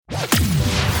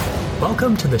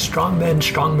Welcome to the Strong Men,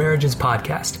 Strong Marriages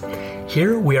podcast.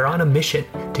 Here we are on a mission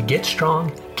to get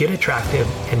strong, get attractive,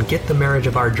 and get the marriage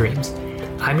of our dreams.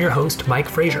 I'm your host, Mike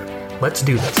Frazier. Let's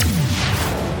do this.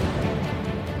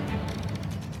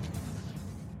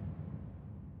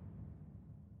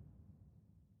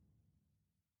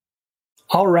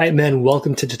 All right, men,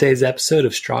 welcome to today's episode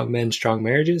of Strong Men, Strong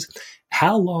Marriages.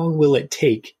 How long will it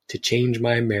take to change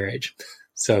my marriage?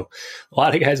 So a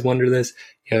lot of guys wonder this.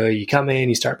 You come in,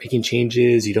 you start making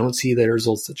changes, you don't see the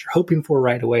results that you're hoping for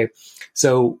right away.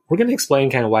 So we're going to explain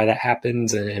kind of why that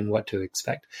happens and what to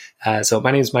expect. So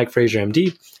my name is Mike Frazier,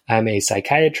 MD. I'm a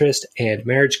psychiatrist and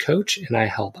marriage coach, and I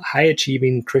help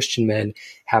high-achieving Christian men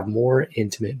have more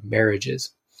intimate marriages.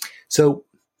 So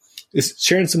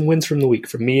sharing some wins from the week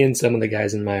from me and some of the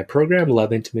guys in my program,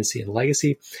 Love, Intimacy, and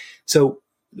Legacy. So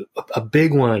a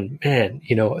big one, man,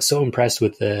 so impressed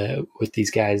with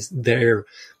these guys. They're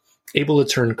able to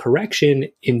turn correction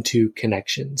into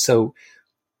connection. So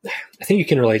I think you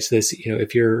can relate to this.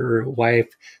 If your wife,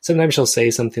 sometimes she'll say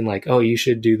something like, "Oh, you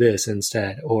should do this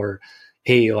instead," or,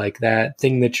 "Hey, like that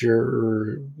thing that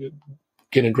you're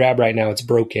going to grab right now, it's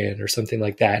broken," or something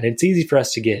like that. And it's easy for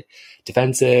us to get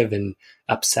defensive and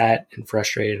upset and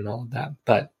frustrated and all of that.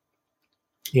 But,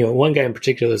 one guy in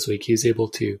particular this week, he was able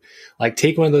to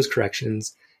take one of those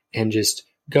corrections and just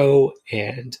go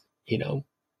and,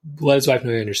 let his wife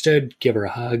know he understood, give her a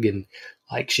hug, and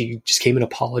she just came and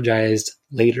apologized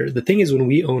later. The thing is, when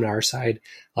we own our side,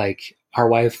 our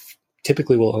wife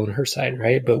typically will own her side,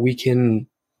 right? But we can,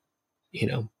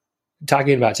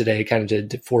 talking about today, kind of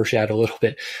to foreshadow a little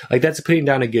bit, that's putting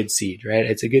down a good seed, right?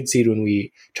 It's a good seed when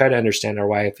we try to understand our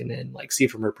wife and then see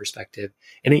from her perspective,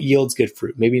 and it yields good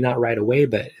fruit. Maybe not right away,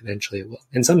 but eventually it will.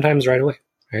 And sometimes right away,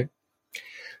 right?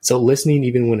 So listening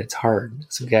even when it's hard.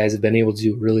 So guys have been able to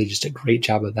do really just a great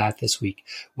job of that this week,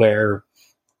 where,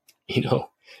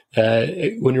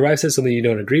 when your wife says something you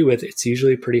don't agree with, it's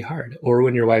usually pretty hard. Or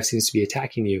when your wife seems to be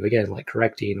attacking you, again,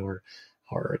 correcting or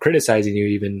criticizing you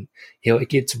even, it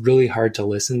gets really hard to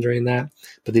listen during that.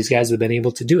 But these guys have been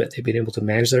able to do it. They've been able to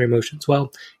manage their emotions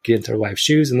well, get into their wife's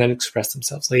shoes, and then express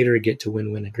themselves later, get to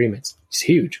win-win agreements. It's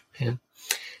huge, man.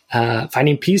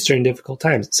 Finding peace during difficult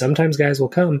times. Sometimes guys will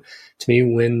come to me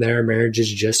when their marriage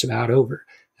is just about over.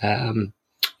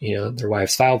 Their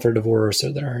wife's filed for divorce,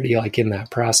 or they're already in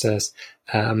that process.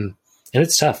 And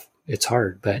it's tough. It's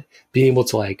hard, but being able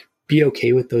to be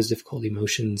okay with those difficult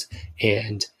emotions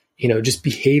and, just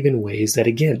behave in ways that,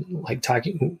 again, what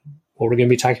we're going to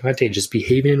be talking about today, just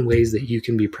behaving in ways that you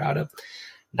can be proud of.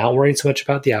 Not worrying so much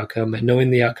about the outcome, but knowing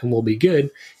the outcome will be good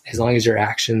as long as your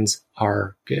actions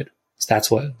are good.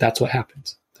 So that's what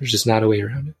happens. There's just not a way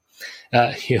around it.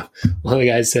 One of the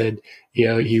guys said,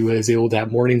 he was able to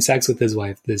have morning sex with his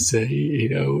wife this,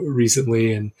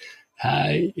 recently, and,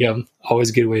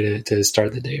 always a good way to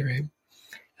start the day, right?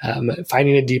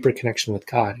 Finding a deeper connection with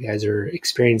God. You guys are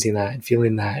experiencing that and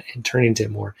feeling that and turning to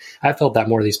it more. I felt that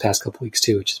more these past couple weeks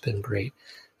too, which has been great.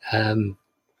 And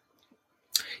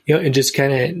just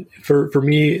kind of, for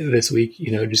me this week,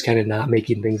 just kind of not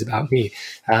making things about me.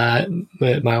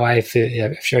 My wife,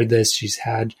 I've shared this, she's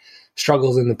had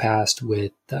struggles in the past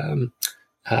with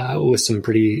some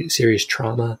pretty serious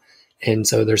trauma. And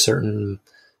so there's certain,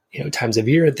 times of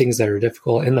year and things that are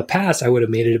difficult. In the past, I would have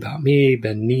made it about me,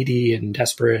 been needy and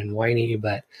desperate and whiny.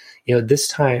 But, this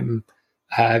time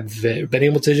I've been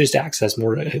able to just access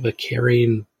more of a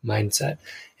caring mindset.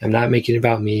 I'm not making it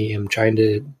about me. I'm trying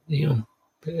to,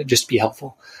 just be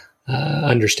helpful,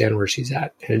 understand where she's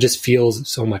at. And it just feels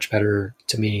so much better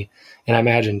to me. And I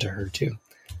imagine to her too.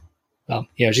 Well,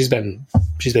 she's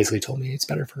basically told me it's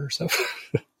better for her. So,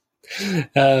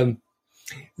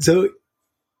 so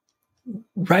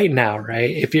right now, right,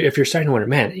 if you're starting to wonder,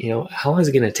 man, how long is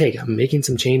it going to take? I'm making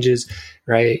some changes,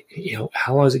 right?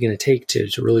 How long is it going to take to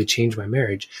really change my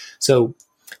marriage? So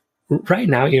right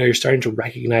now, you're starting to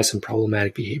recognize some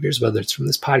problematic behaviors, whether it's from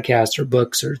this podcast or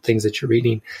books or things that you're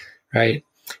reading, right?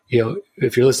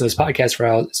 If you're listening to this podcast for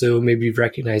a while, so maybe you've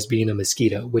recognized being a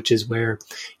mosquito, which is where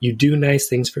you do nice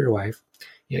things for your wife.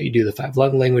 You do the 5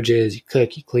 love languages, you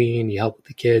cook, you clean, you help with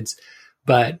the kids.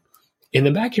 But in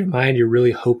the back of your mind, you're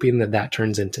really hoping that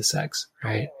turns into sex,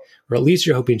 right? Or at least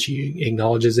you're hoping she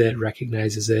acknowledges it,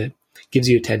 recognizes it, gives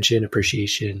you attention,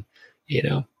 appreciation,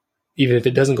 even if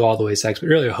it doesn't go all the way to sex, but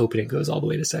really you're hoping it goes all the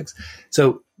way to sex.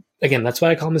 So again, that's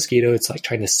what I call mosquito. It's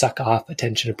trying to suck off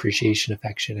attention, appreciation,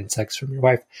 affection, and sex from your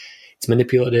wife. It's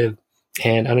manipulative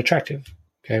and unattractive,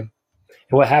 okay? And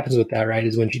what happens with that, right,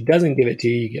 is when she doesn't give it to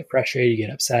you, you get frustrated, you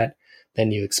get upset,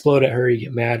 then you explode at her, you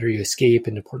get mad, or you escape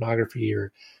into pornography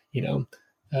or,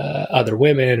 other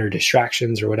women or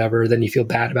distractions or whatever, then you feel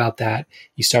bad about that.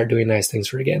 You start doing nice things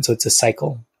for it again. So it's a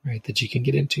cycle, right, that you can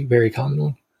get into, very common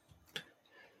one.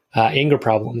 Anger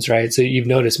problems, right? So you've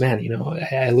noticed, man,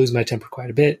 I lose my temper quite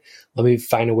a bit. Let me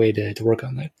find a way to work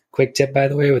on that. Quick tip, by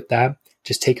the way, with that,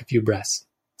 just take a few breaths.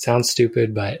 Sounds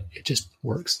stupid, but it just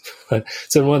works.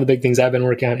 So one of the big things I've been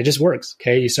working on, it just works.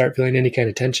 Okay. You start feeling any kind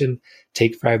of tension,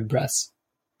 take 5 breaths.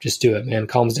 Just do it, man.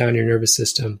 Calms down your nervous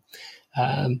system.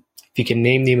 If you can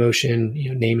name the emotion,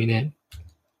 naming it.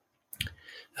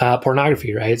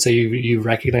 Pornography, right? So you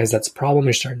recognize that's a problem.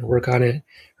 You're starting to work on it,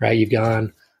 right? You've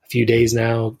gone a few days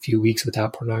now, a few weeks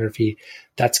without pornography.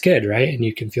 That's good, right? And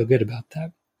you can feel good about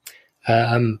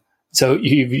that. So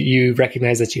you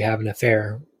recognize that you have an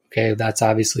affair. Okay, that's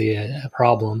obviously a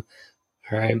problem,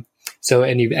 all right? So,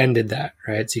 and you've ended that,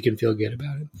 right? So you can feel good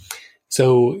about it.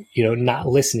 So, not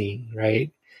listening,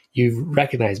 right? You've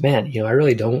recognized, man, I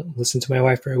really don't listen to my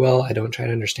wife very well. I don't try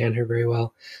to understand her very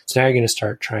well. So now you're going to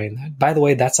start trying that. By the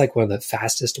way, that's like one of the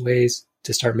fastest ways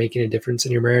to start making a difference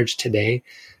in your marriage today.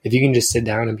 If you can just sit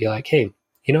down and be like, hey,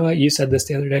 you know what? You said this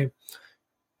the other day.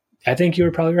 I think you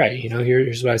were probably right.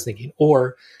 Here's what I was thinking.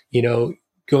 Or,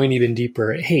 going even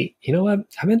deeper. Hey, you know what?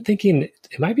 I've been thinking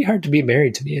it might be hard to be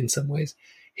married to me in some ways.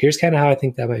 Here's kind of how I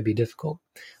think that might be difficult.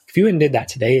 If you did that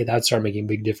today, that would start making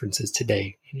big differences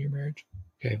today in your marriage.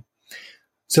 Okay.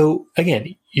 So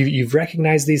again, you've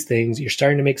recognized these things. You're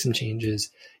starting to make some changes,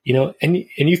 and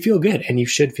you feel good, and you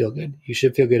should feel good. You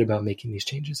should feel good about making these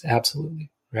changes. Absolutely.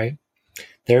 Right.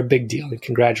 They're a big deal, and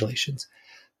congratulations.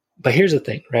 But here's the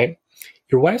thing, right?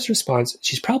 Your wife's response,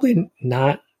 she's probably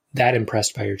not that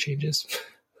impressed by your changes.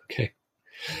 Okay.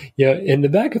 In the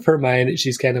back of her mind,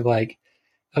 she's kind of like,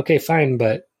 okay, fine,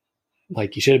 but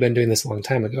like you should have been doing this a long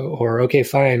time ago. Or, okay,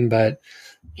 fine, but,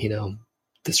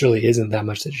 this really isn't that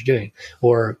much that you're doing.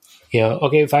 Or,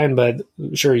 okay, fine, but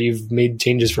sure, you've made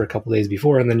changes for a couple of days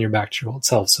before and then you're back to your old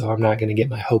self. So I'm not going to get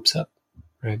my hopes up,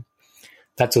 right?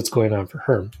 That's what's going on for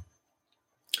her.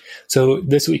 So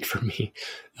this week for me,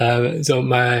 so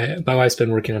my wife's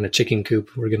been working on a chicken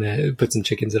coop. We're going to put some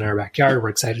chickens in our backyard. We're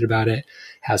excited about it.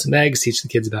 Have some eggs, teach the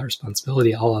kids about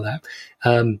responsibility, all of that.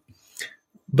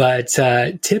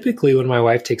 But typically when my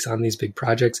wife takes on these big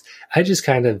projects, I just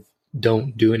kind of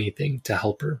don't do anything to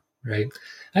help her, right?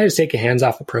 I just take a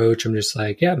hands-off approach. I'm just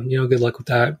like, yeah, good luck with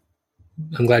that.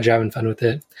 I'm glad you're having fun with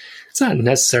it. It's not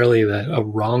necessarily a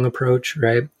wrong approach,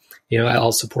 right?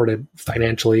 I'll support it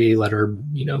financially, let her,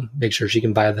 make sure she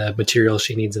can buy the materials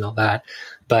she needs and all that.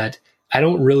 But I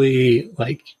don't really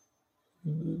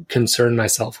concern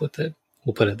myself with it.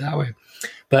 We'll put it that way.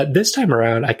 But this time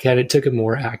around, I kind of took a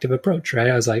more active approach, right?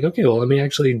 I was like, okay, well, let me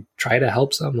actually try to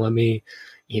help some. Let me,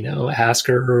 ask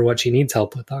her what she needs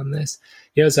help with on this.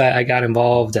 So I got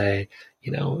involved. I,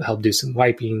 helped do some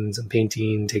wiping, some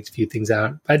painting, take a few things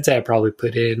out. I'd say I probably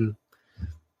put in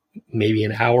maybe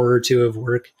an hour or two of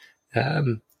work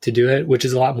to do it, which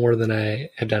is a lot more than I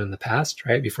have done in the past,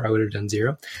 right? Before I would have done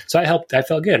 0. So I helped. I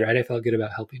felt good, right? I felt good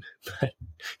about helping.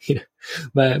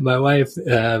 But, my wife,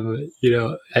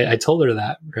 I told her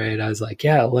that, right? I was like,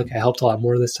 yeah, look, I helped a lot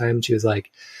more this time. She was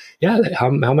like, yeah, how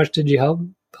much did you help?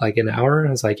 Like an hour? And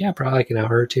I was like, yeah, probably like an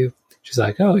hour or two. She's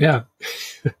like, oh yeah.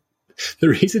 The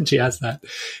reason she asked that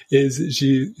is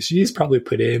she's probably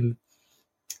put in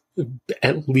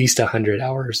at least 100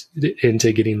 hours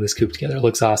into getting this coop together. It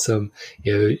looks awesome.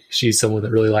 She's someone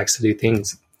that really likes to do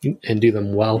things and do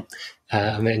them well.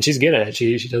 And she's good at it.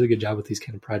 She does a good job with these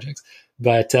kind of projects,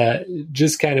 but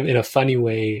just kind of in a funny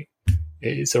way,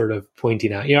 sort of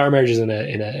pointing out, our marriage is in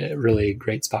a really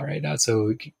great spot right now. So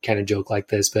we kind of joke like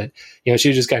this, but, she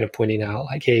was just kind of pointing out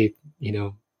like, hey,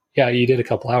 yeah, you did a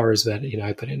couple hours, but,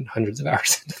 I put in hundreds of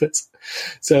hours into this.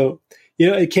 So,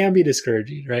 it can be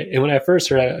discouraging, right? And when I first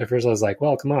heard it, I was like,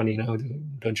 well, come on,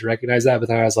 don't you recognize that? But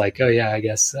then I was like, oh yeah, I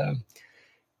guess,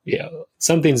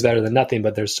 something's better than nothing,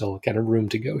 but there's still kind of room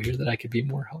to go here that I could be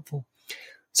more helpful.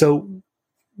 So,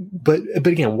 but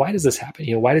again, why does this happen?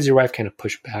 Why does your wife kind of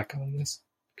push back on this?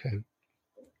 Okay.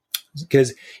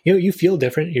 Because, you feel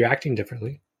different, you're acting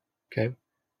differently. Okay.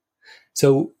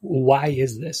 So why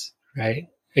is this, right?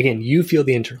 Again, you feel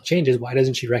the internal changes. Why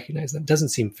doesn't she recognize them? It doesn't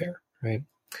seem fair, right?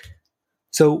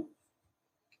 So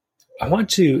I want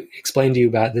to explain to you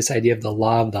about this idea of the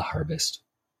law of the harvest.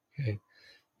 Okay.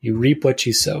 You reap what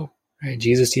you sow, right?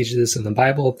 Jesus teaches this in the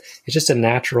Bible. It's just a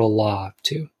natural law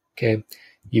too. Okay.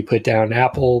 You put down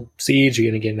apple seeds,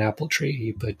 you're going to get an apple tree.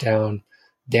 You put down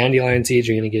dandelion seeds,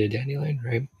 you're going to get a dandelion,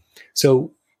 right?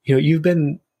 So, you've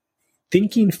been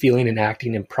thinking, feeling, and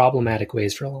acting in problematic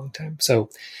ways for a long time. So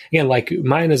again, like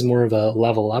mine is more of a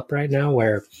level up right now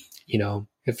where,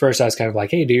 at first I was kind of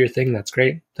like, hey, do your thing. That's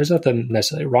great. There's nothing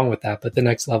necessarily wrong with that. But the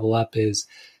next level up is,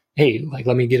 hey, like,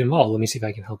 let me get involved. Let me see if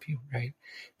I can help you. Right.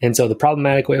 And so the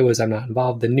problematic way was I'm not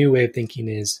involved. The new way of thinking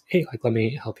is, hey, like, let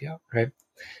me help you out. Right.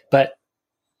 But,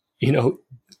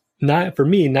 not for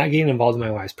me, not getting involved in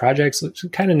my wife's projects, which is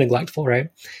kind of neglectful, right?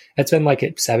 It's been like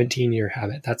a 17-year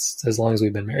habit. That's as long as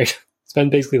we've been married. It's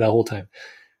been basically the whole time.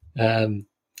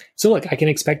 So look, I can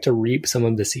expect to reap some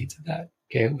of the seeds of that,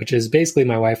 okay? Which is basically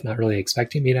my wife not really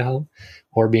expecting me to help,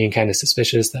 or being kind of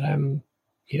suspicious that I'm,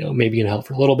 maybe going to help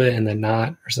for a little bit and then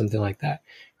not, or something like that,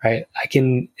 right? I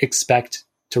can expect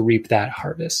to reap that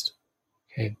harvest,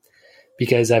 okay?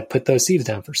 Because I've put those seeds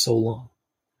down for so long,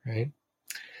 right?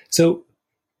 So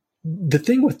the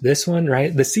thing with this one,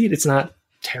 right? The seed, it's not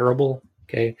terrible,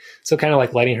 okay? So kind of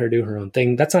like letting her do her own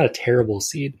thing. That's not a terrible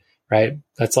seed, right?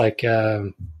 That's like,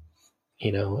 I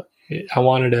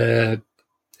wanted a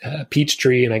peach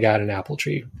tree and I got an apple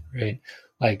tree, right?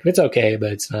 Like, it's okay,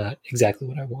 but it's not exactly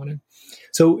what I wanted.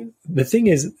 So the thing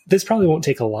is, this probably won't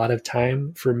take a lot of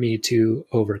time for me to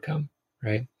overcome,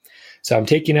 right? So I'm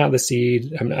taking out the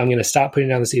seed. I'm going to stop putting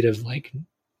down the seed of like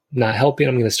not helping.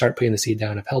 I'm going to start putting the seed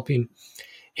down of helping.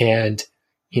 And,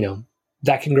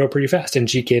 that can grow pretty fast, and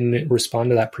she can respond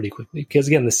to that pretty quickly. Because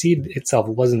again, the seed itself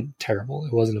wasn't terrible.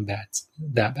 It wasn't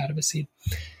that bad of a seed.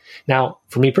 Now,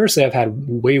 for me personally, I've had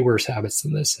way worse habits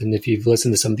than this. And if you've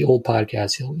listened to some of the old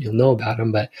podcasts, you'll know about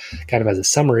them. But kind of as a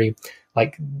summary,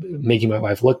 like making my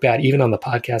wife look bad, even on the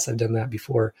podcast, I've done that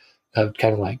before. Of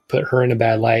kind of like put her in a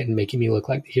bad light and making me look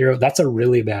like the hero. That's a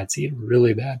really bad seed,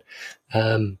 really bad.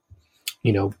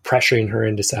 Pressuring her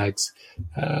into sex,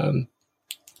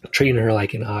 treating her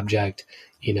like an object,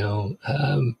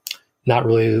 not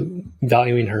really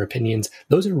valuing her opinions.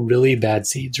 Those are really bad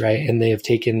seeds, right? And they have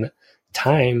taken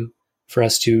time for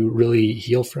us to really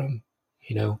heal from.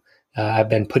 I've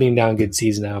been putting down good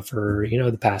seeds now for,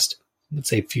 the past, let's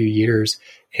say, few years.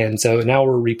 And so now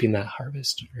we're reaping that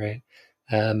harvest, right?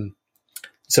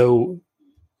 So,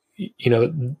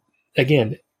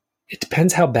 again, it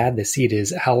depends how bad the seed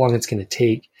is, how long it's going to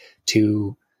take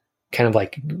to kind of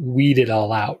like weed it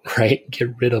all out, right?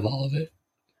 Get rid of all of it.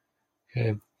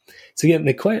 Okay. So again,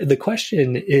 the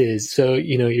question is, so,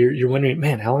 you're wondering,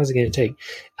 man, how long is it going to take?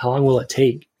 How long will it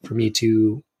take for me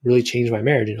to really change my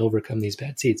marriage and overcome these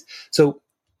bad seeds? So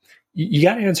you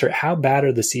got to answer, how bad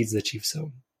are the seeds that you've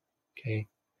sown? Okay.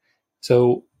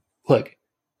 So look,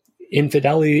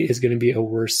 infidelity is going to be a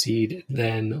worse seed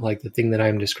than like the thing that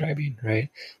I'm describing, right?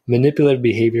 Manipulative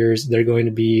behaviors, they're going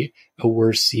to be a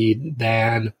worse seed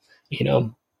than,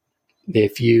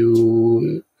 if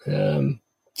you,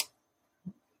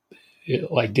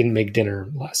 didn't make dinner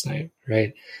last night,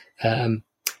 right?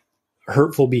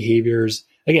 Hurtful behaviors.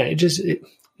 Again, it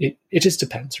just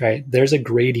depends, right? There's a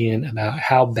gradient about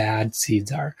how bad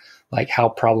seeds are, like how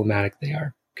problematic they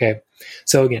are. Okay.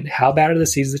 So again, how bad are the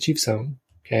seeds that you've sown?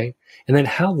 Okay. And then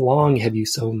how long have you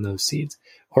sown those seeds?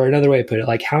 Or another way to put it,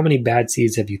 like how many bad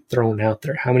seeds have you thrown out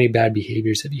there? How many bad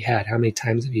behaviors have you had? How many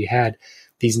times have you had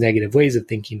these negative ways of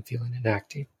thinking, feeling, and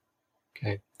acting?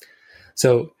 Okay.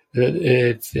 So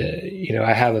if,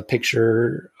 I have a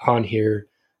picture on here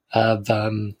of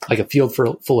like a field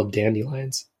full of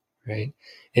dandelions, right?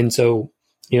 And so,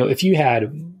 if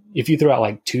you throw out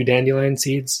like 2 dandelion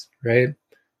seeds, right?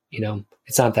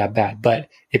 It's not that bad. But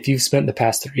if you've spent the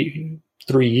past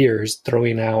 3 years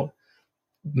throwing out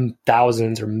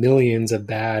thousands or millions of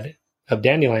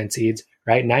dandelion seeds,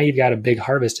 right? Now you've got a big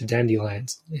harvest of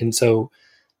dandelions. And so,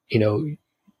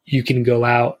 you can go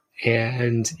out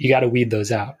and you got to weed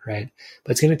those out, right?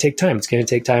 But it's going to take time. It's going to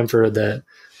take time for the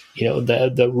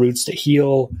roots to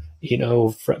heal,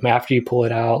 from after you pull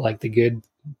it out, like the good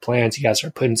plants, you got to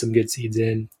start putting some good seeds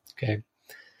in. Okay.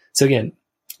 So again,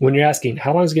 when you're asking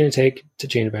how long is it going to take to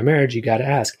change my marriage, you got to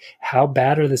ask, how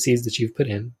bad are the seeds that you've put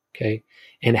in? Okay.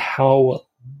 And how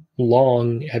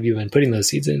long have you been putting those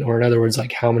seeds in? Or in other words,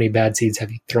 like how many bad seeds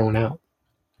have you thrown out?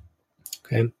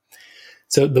 Okay.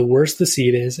 So the worse the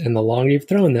seed is and the longer you've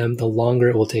thrown them, the longer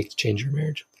it will take to change your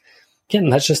marriage. Again,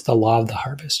 that's just the law of the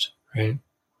harvest, right?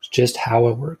 It's just how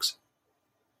it works.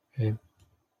 Okay.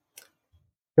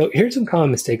 So here's some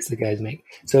common mistakes that guys make.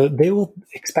 So they will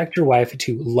expect your wife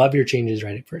to love your changes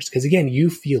right at first. Because again, you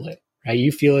feel it, right?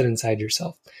 You feel it inside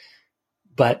yourself.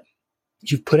 But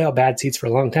you've put out bad seeds for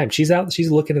a long time. She's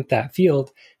looking at that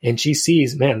field and she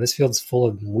sees, man, this field's full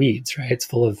of weeds, right? It's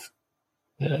full of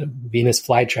Venus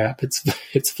flytrap.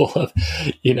 It's full of,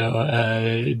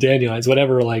 dandelions,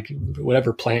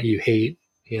 whatever plant you hate,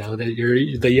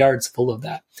 the yard's full of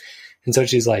that. And so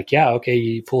she's like, yeah, okay,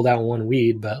 you pulled out one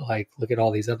weed, but like, look at all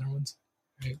these other ones,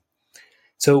 right?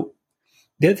 So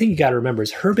the other thing you got to remember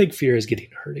is her big fear is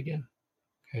getting hurt again.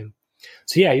 Okay.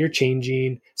 So yeah, you're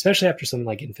changing, especially after something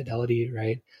like infidelity,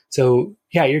 right? So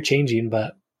yeah, you're changing,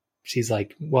 but she's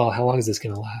like, well, how long is this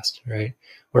going to last, right?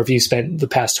 Or if you spent the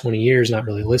past 20 years not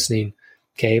really listening,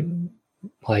 okay,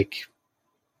 like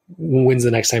when's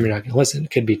the next time you're not going to listen?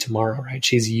 It could be tomorrow, right?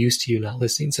 She's used to you not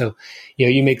listening. So,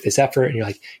 you make this effort and you're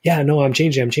like, yeah, no, I'm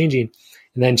changing.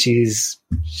 And then she's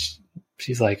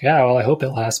like, yeah, well, I hope it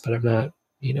lasts, but I'm not,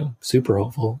 super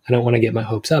hopeful. I don't want to get my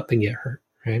hopes up and get hurt,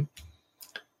 right?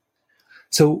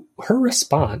 So her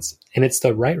response, and it's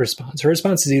the right response, her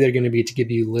response is either going to be to give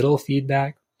you little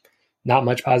feedback, not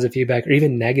much positive feedback, or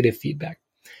even negative feedback.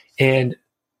 And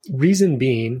reason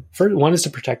being, one is to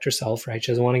protect herself, right?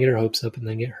 She doesn't want to get her hopes up and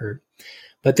then get hurt.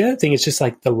 But the other thing is just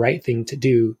like the right thing to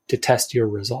do to test your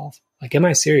resolve. Like, am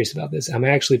I serious about this? Am I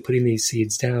actually putting these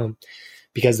seeds down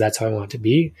because that's how I want to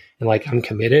be? And like, I'm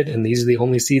committed and these are the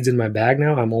only seeds in my bag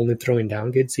now. I'm only throwing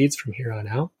down good seeds from here on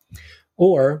out.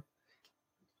 Or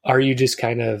are you just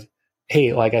kind of,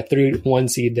 hey, like I threw one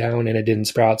seed down and it didn't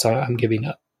sprout, so I'm giving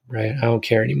up, right? I don't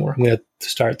care anymore. I'm going to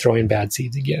start throwing bad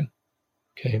seeds again.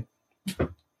 Okay.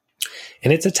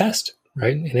 And it's a test,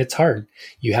 right? And it's hard.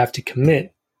 You have to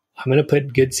commit. I'm going to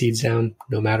put good seeds down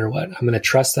no matter what. I'm going to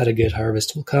trust that a good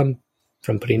harvest will come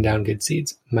from putting down good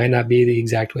seeds. It might not be the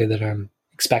exact way that I'm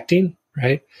expecting,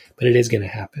 right? But it is going to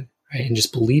happen, right? And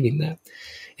just believing that.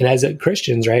 And as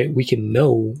Christians, right, we can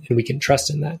know and we can trust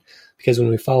in that because when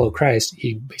we follow Christ,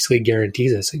 he basically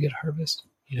guarantees us a good harvest.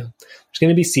 There's going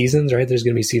to be seasons, right? There's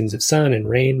going to be seasons of sun and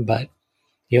rain, but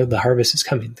the harvest is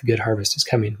coming. The good harvest is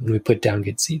coming when we put down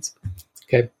good seeds.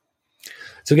 Okay.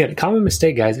 So again, a common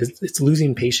mistake, guys, is it's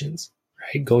losing patience,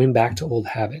 right? Going back to old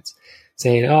habits,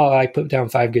 saying, oh, I put down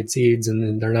 5 good seeds and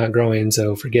then they're not growing,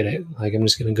 so forget it. Like, I'm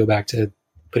just going to go back to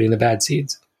putting the bad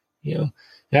seeds. Yeah,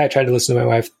 I tried to listen to my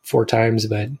wife 4 times,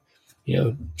 but,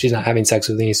 she's not having sex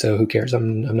with me, so who cares?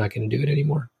 I'm not going to do it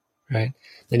anymore, right?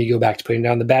 Then you go back to putting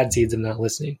down the bad seeds and not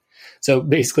listening. So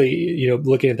basically,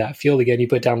 looking at that field again, you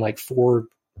put down like 4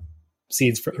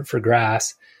 seeds for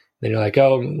grass. Then you're like,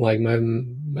 oh, like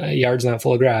my yard's not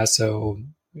full of grass, so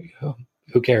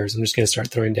who cares? I'm just going to start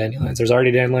throwing dandelions. There's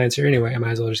already dandelions here anyway. I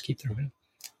might as well just keep throwing them.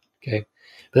 Okay.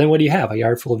 But then what do you have? A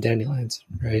yard full of dandelions,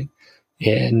 right?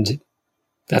 And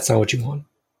that's not what you want.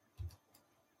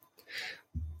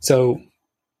 So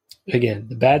again,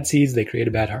 the bad seeds, they create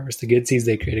a bad harvest. The good seeds,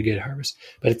 they create a good harvest,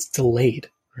 but it's delayed,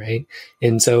 right?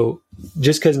 And so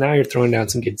just because now you're throwing down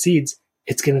some good seeds,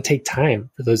 it's going to take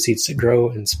time for those seeds to grow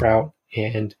and sprout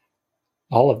and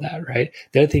all of that, right?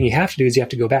 The other thing you have to do is you have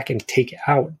to go back and take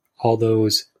out all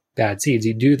those bad seeds.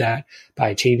 You do that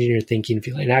by changing your thinking,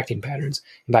 feeling, and acting patterns,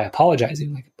 and by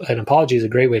apologizing. Like, an apology is a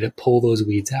great way to pull those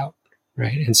weeds out,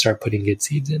 right? And start putting good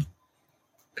seeds in.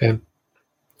 Okay.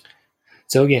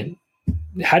 So again,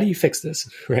 how do you fix this,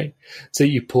 right? So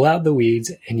you pull out the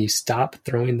weeds and you stop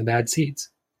throwing the bad seeds,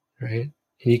 right?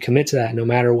 And you commit to that no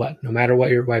matter what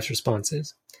your wife's response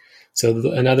is.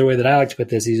 So another way that I like to put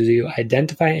this is you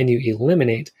identify and you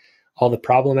eliminate all the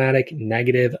problematic,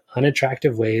 negative,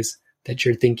 unattractive ways that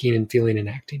you're thinking and feeling and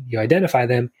acting. You identify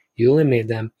them, you eliminate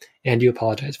them, and you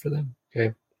apologize for them,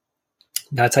 okay?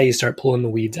 That's how you start pulling the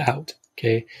weeds out,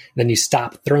 okay? And then you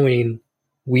stop throwing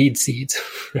weed seeds,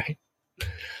 right?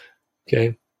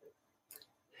 Okay.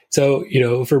 So,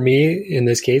 for me, in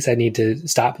this case, I need to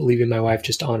stop leaving my wife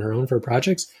just on her own for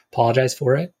projects, apologize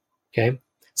for it, okay?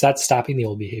 So that's stopping the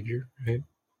old behavior, right?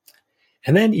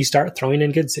 And then you start throwing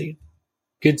in good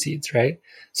seeds, right?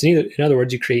 So in other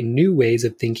words, you create new ways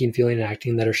of thinking, feeling, and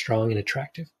acting that are strong and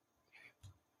attractive.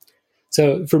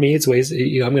 So for me, it's ways,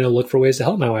 I'm going to look for ways to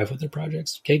help my wife with her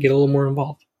projects, okay? Get a little more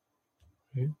involved.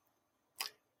 Right?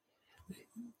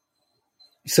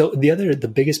 So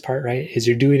the biggest part, right, is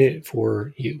you're doing it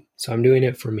for you. So I'm doing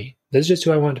it for me. This is just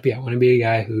who I want to be. I want to be a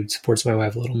guy who supports my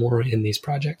wife a little more in these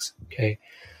projects, okay?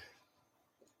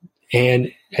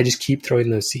 And I just keep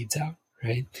throwing those seeds out,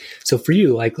 right? So for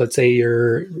you, like, let's say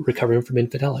you're recovering from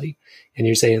infidelity and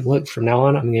you're saying, look, from now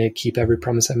on, I'm going to keep every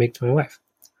promise I make to my wife,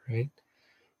 right?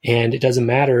 And it doesn't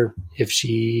matter if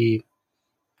she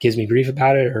gives me grief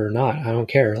about it or not. I don't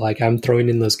care. Like, I'm throwing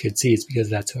in those good seeds because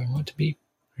that's who I want to be,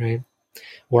 right?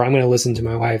 Or I'm going to listen to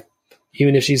my wife,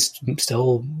 even if she's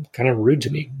still kind of rude to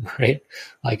me, right?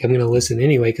 Like, I'm going to listen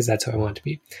anyway because that's who I want to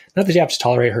be. Not that you have to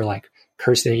tolerate her, like,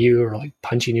 cursing at you or like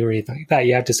punching you or anything like that.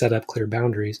 You have to set up clear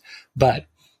boundaries. But,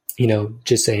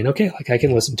 just saying, okay, like, I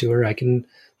can listen to her. I can,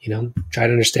 try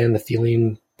to understand the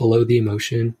feeling below the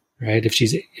emotion, right? If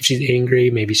she's angry,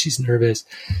 maybe she's nervous,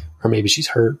 or maybe she's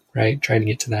hurt, right? Trying to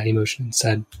get to that emotion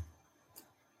instead.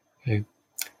 Okay.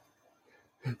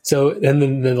 So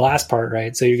then the last part,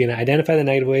 right? So you're going to identify the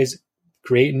negative ways,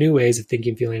 create new ways of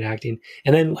thinking, feeling, acting,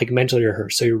 and then like mentally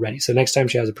rehearse so you're ready. So next time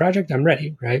she has a project, I'm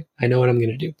ready, right? I know what I'm going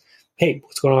to do. Hey,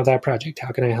 what's going on with that project?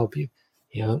 How can I help you?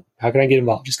 How can I get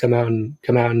involved? Just come out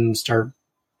and start,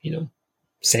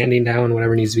 sanding down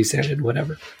whatever needs to be sanded,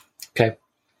 whatever. Okay.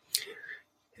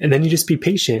 And then you just be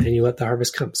patient and you let the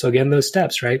harvest come. So again, those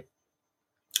steps, right?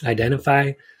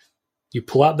 Identify, you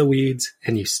pull out the weeds,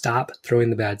 and you stop throwing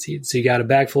the bad seeds. So you got a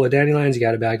bag full of dandelions, you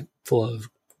got a bag full of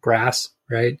grass,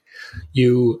 right?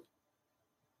 You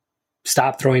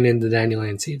stop throwing in the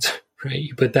dandelion seeds, right?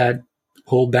 You put that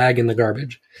whole bag in the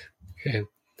garbage. Okay.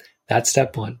 That's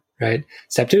step one, right?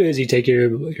 Step two is you take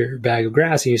your bag of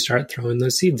grass and you start throwing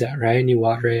those seeds out, right? And you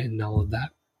water it and all of that.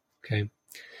 Okay. And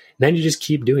then you just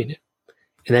keep doing it.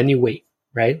 And then you wait,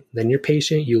 right? Then you're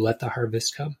patient. You let the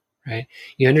harvest come, right?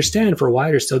 You understand for a while,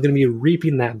 you're still going to be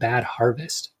reaping that bad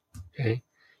harvest. Okay.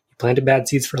 You planted bad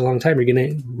seeds for a long time. You're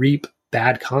going to reap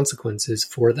bad consequences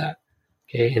for that.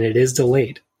 Okay. And it is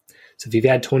delayed. So if you've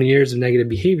had 20 years of negative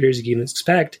behaviors, you can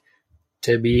expect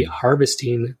to be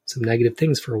harvesting some negative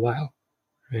things for a while,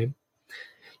 right?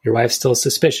 Your wife's still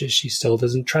suspicious. She still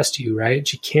doesn't trust you, right?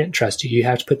 She can't trust you. You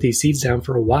have to put these seeds down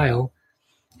for a while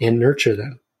and nurture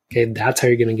them. Okay, that's how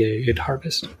you're going to get a good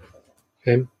harvest.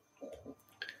 Okay.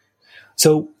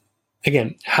 So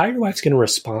again, how your wife's going to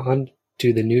respond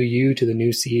to the new you, to the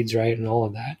new seeds, right? And all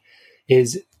of that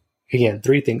is, again,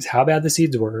 three things: how bad the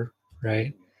seeds were,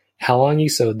 right? How long you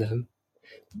sowed them.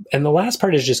 And the last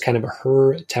part is just kind of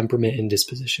her temperament and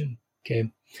disposition.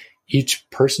 Okay. Each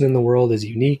person in the world is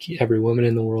unique. Every woman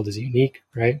in the world is unique,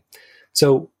 right?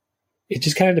 So it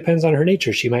just kind of depends on her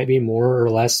nature. She might be more or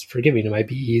less forgiving. It might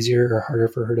be easier or harder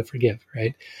for her to forgive,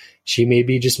 right? She may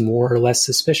be just more or less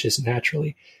suspicious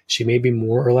naturally. She may be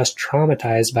more or less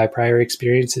traumatized by prior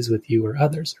experiences with you or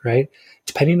others, right?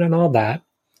 Depending on all that,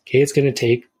 okay, it's going to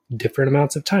take different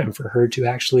amounts of time for her to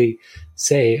actually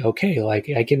say, okay, like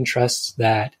I can trust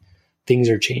that things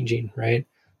are changing, right?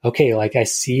 Okay, like I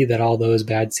see that all those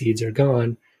bad seeds are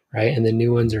gone, right? And the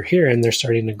new ones are here and they're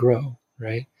starting to grow,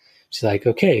 right? She's like,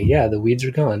 okay, yeah, the weeds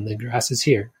are gone. The grass is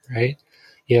here, right?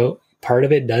 Part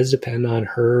of it does depend on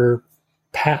her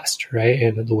past, right?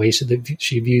 And the way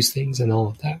she views things and all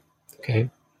of that, okay?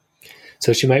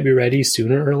 So she might be ready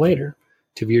sooner or later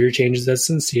to view your changes as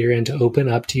sincere and to open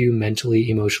up to you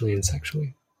mentally, emotionally, and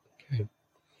sexually, okay?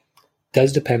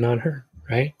 Does depend on her,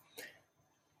 right?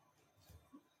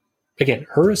 Again,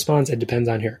 her response, it depends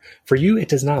on her. For you, it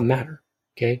does not matter,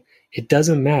 okay? It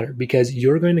doesn't matter because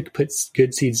you're going to put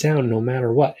good seeds down no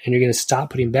matter what. And you're going to stop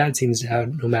putting bad seeds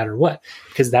down no matter what,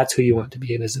 because that's who you want to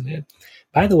be as a man.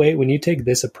 By the way, when you take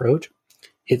this approach,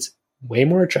 it's way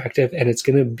more attractive and it's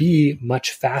going to be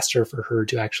much faster for her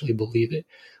to actually believe it.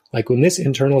 Like when this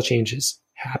internal changes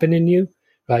happen in you,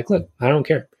 you're like, look, I don't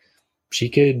care. She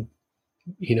could,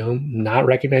 not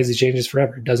recognize the changes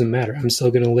forever. It doesn't matter. I'm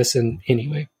still going to listen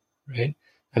anyway, right?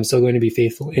 I'm still going to be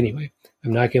faithful anyway.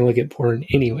 I'm not going to look at porn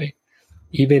anyway.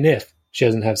 Even if she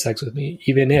doesn't have sex with me,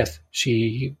 even if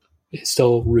she is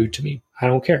still rude to me, I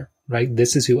don't care, right?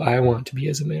 This is who I want to be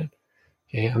as a man.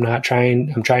 Okay. I'm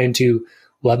trying to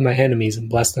love my enemies and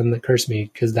bless them that curse me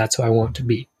because that's who I want to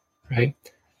be, right?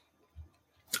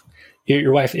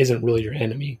 Your wife isn't really your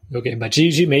enemy, okay? But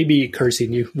she may be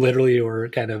cursing you literally or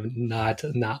kind of not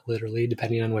literally,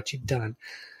 depending on what you've done.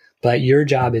 But your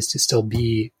job is to still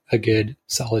be a good,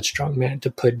 solid, strong man,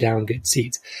 to put down good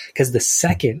seeds. Because the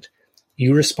second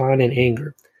you respond in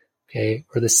anger, okay,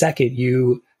 or the second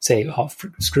you say, oh,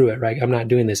 screw it, right? I'm not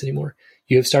doing this anymore.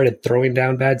 You have started throwing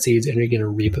down bad seeds and you're going to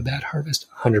reap a bad harvest,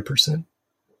 100%.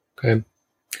 Okay?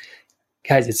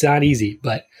 Guys, it's not easy,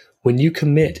 but when you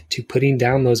commit to putting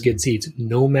down those good seeds,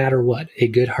 no matter what, a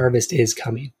good harvest is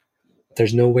coming.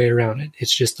 There's no way around it.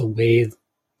 It's just the way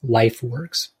life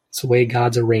works. It's the way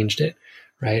God's arranged it,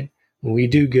 right? When we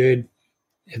do good,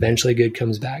 eventually good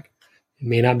comes back. It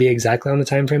may not be exactly on the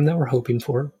time frame that we're hoping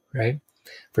for, right?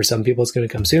 For some people, it's going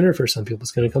to come sooner. For some people,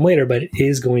 it's going to come later, but it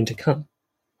is going to come,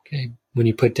 okay? When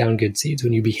you put down good seeds,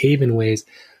 when you behave in ways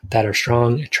that are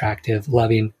strong, attractive,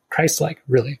 loving, Christ-like,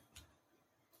 really.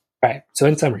 All right, so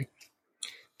in summary,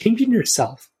 changing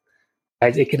yourself,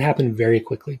 guys, it can happen very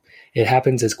quickly. It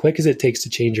happens as quick as it takes to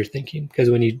change your thinking, because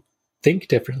when you think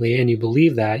differently and you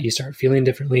believe that, you start feeling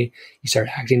differently, you start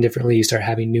acting differently, you start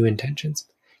having new intentions.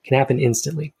 It can happen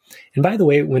instantly. And by the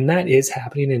way, when that is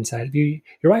happening inside of you,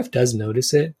 your wife does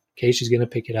notice it. Okay, she's going to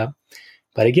pick it up.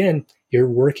 But again, you're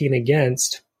working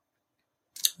against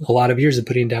a lot of years of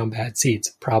putting down bad seeds,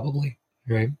 probably,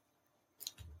 right?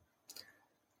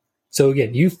 So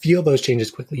again, you feel those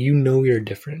changes quickly. You know you're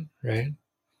different, right?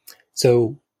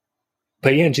 So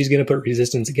But again, she's going to put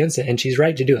resistance against it, and she's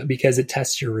right to do it because it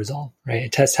tests your resolve, right?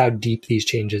 It tests how deep these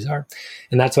changes are.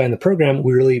 And that's why in the program,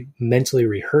 we really mentally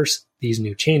rehearse these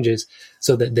new changes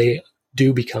so that they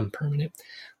do become permanent.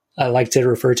 I like to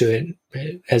refer to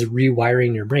it as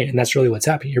rewiring your brain. And that's really what's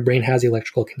happening. Your brain has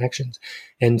electrical connections.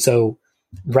 And so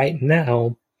right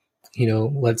now,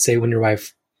 let's say when your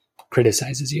wife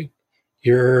criticizes you,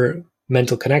 your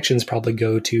mental connections probably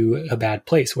go to a bad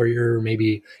place where you're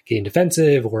maybe getting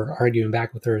defensive or arguing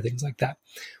back with her, things like that.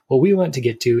 What we want to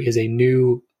get to is a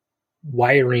new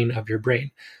wiring of your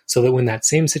brain so that when that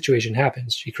same situation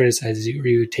happens, she criticizes you or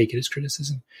you take it as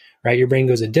criticism, right? Your brain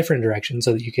goes a different direction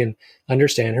so that you can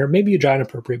understand her. Maybe you draw an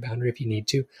appropriate boundary if you need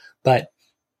to, but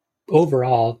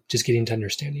overall, just getting to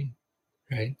understanding,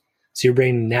 right? So your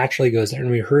brain naturally goes there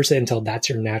and rehearse it until that's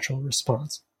your natural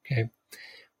response, okay?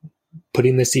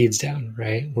 Putting the seeds down,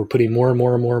 right? We're putting more and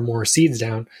more and more and more seeds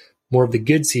down, more of the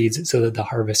good seeds so that the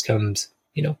harvest comes,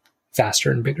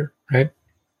 faster and bigger, right?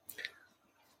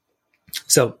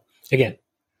 So again,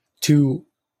 to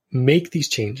make these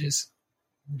changes,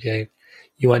 okay,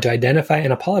 you want to identify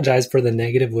and apologize for the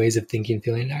negative ways of thinking,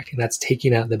 feeling, and acting. That's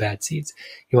taking out the bad seeds.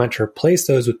 You want to replace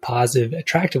those with positive,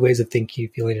 attractive ways of thinking,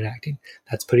 feeling, and acting.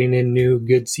 That's putting in new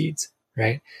good seeds,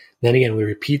 right? Then again, we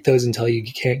repeat those until you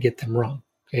can't get them wrong.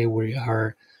 Okay, we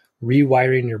are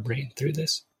rewiring your brain through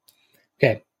this.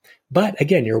 Okay, but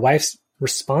again, your wife's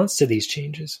response to these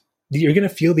changes, you're going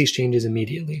to feel these changes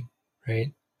immediately,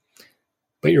 right?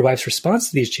 But your wife's response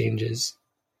to these changes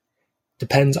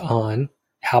depends on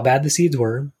how bad the seeds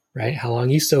were, right? How long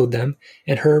you sowed them,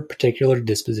 and her particular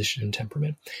disposition and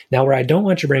temperament. Now, where I don't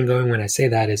want your brain going when I say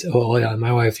that is, oh yeah,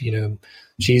 my wife,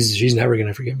 she's never going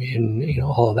to forgive me, and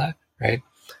all of that, right?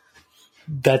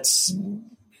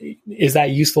 Is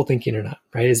that useful thinking or not,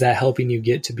 right? Is that helping you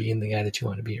get to being the guy that you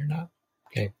want to be or not?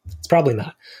 Okay, it's probably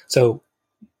not. So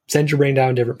send your brain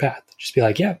down a different path. Just be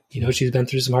like, yeah, she's been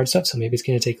through some hard stuff, so maybe it's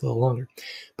going to take a little longer.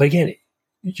 But again,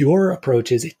 your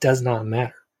approach is it does not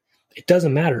matter. It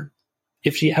doesn't matter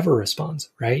if she ever responds,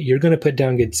 right? You're going to put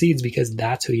down good seeds because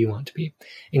that's who you want to be.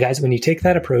 And guys, when you take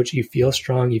that approach, you feel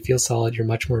strong, you feel solid, you're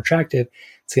much more attractive.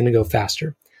 It's going to go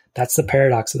faster. That's the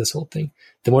paradox of this whole thing.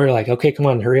 The more you're like, okay, come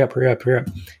on, hurry up,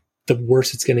 the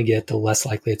worse it's going to get, the less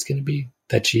likely it's going to be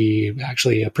that she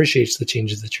actually appreciates the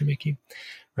changes that you're making,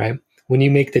 right? When you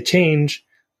make the change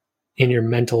in your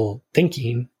mental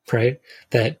thinking, right,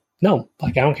 that no,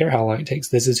 I don't care how long it takes,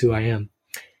 this is who I am.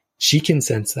 She can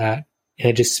sense that, and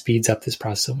it just speeds up this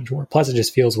process so much more. Plus, it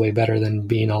just feels way better than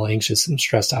being all anxious and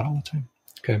stressed out all the time,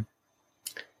 okay?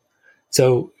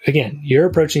 So again, your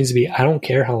approach needs to be, I don't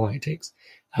care how long it takes.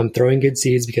 I'm throwing good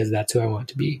seeds because that's who I want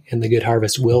to be, and the good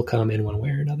harvest will come in one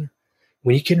way or another.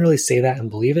 When you can really say that and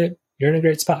believe it, you're in a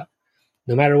great spot.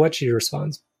 No matter what she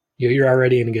responds, you're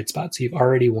already in a good spot. So you've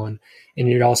already won, and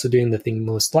you're also doing the thing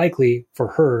most likely for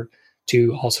her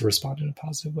to also respond in a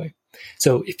positive way.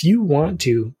 So if you want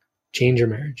to change your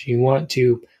marriage, you want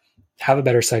to have a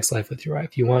better sex life with your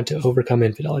wife, you want to overcome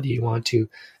infidelity, you want to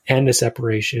end a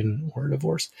separation or a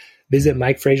divorce, visit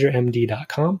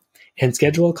MikeFrazierMD.com and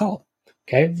schedule a call.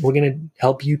 Okay, we're going to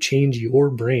help you change your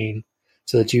brain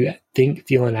so that you think,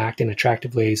 feel, and act in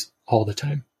attractive ways all the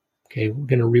time. Okay, we're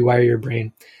going to rewire your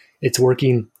brain. It's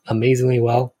working amazingly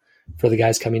well for the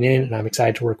guys coming in, and I'm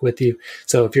excited to work with you.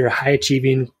 So if you're a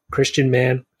high-achieving Christian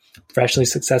man, professionally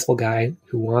successful guy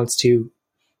who wants to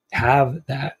have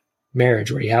that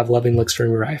marriage where you have loving looks for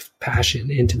your wife,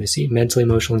 passion, intimacy, mental,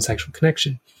 emotional, and sexual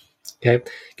connection, okay,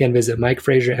 again, visit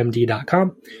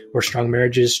MikeFrazierMD.com or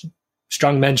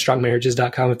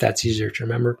strongmenstrongmarriages.com if that's easier to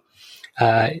remember.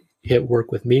 Hit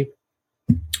work with me,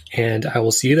 and I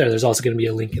will see you there. There's also going to be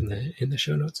a link in the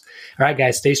show notes. All right,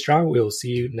 guys, stay strong. We will see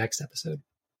you next episode.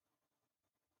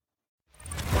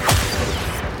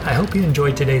 I hope you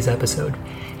enjoyed today's episode.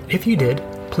 If you did,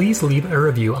 please leave a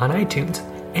review on iTunes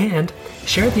and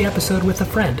share the episode with a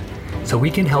friend so we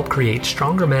can help create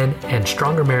stronger men and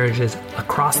stronger marriages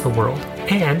across the world.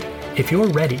 And if you're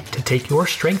ready to take your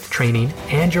strength training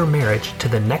and your marriage to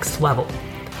the next level,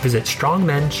 visit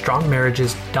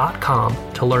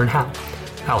strongmenstrongmarriages.com to learn how.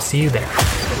 I'll see you there.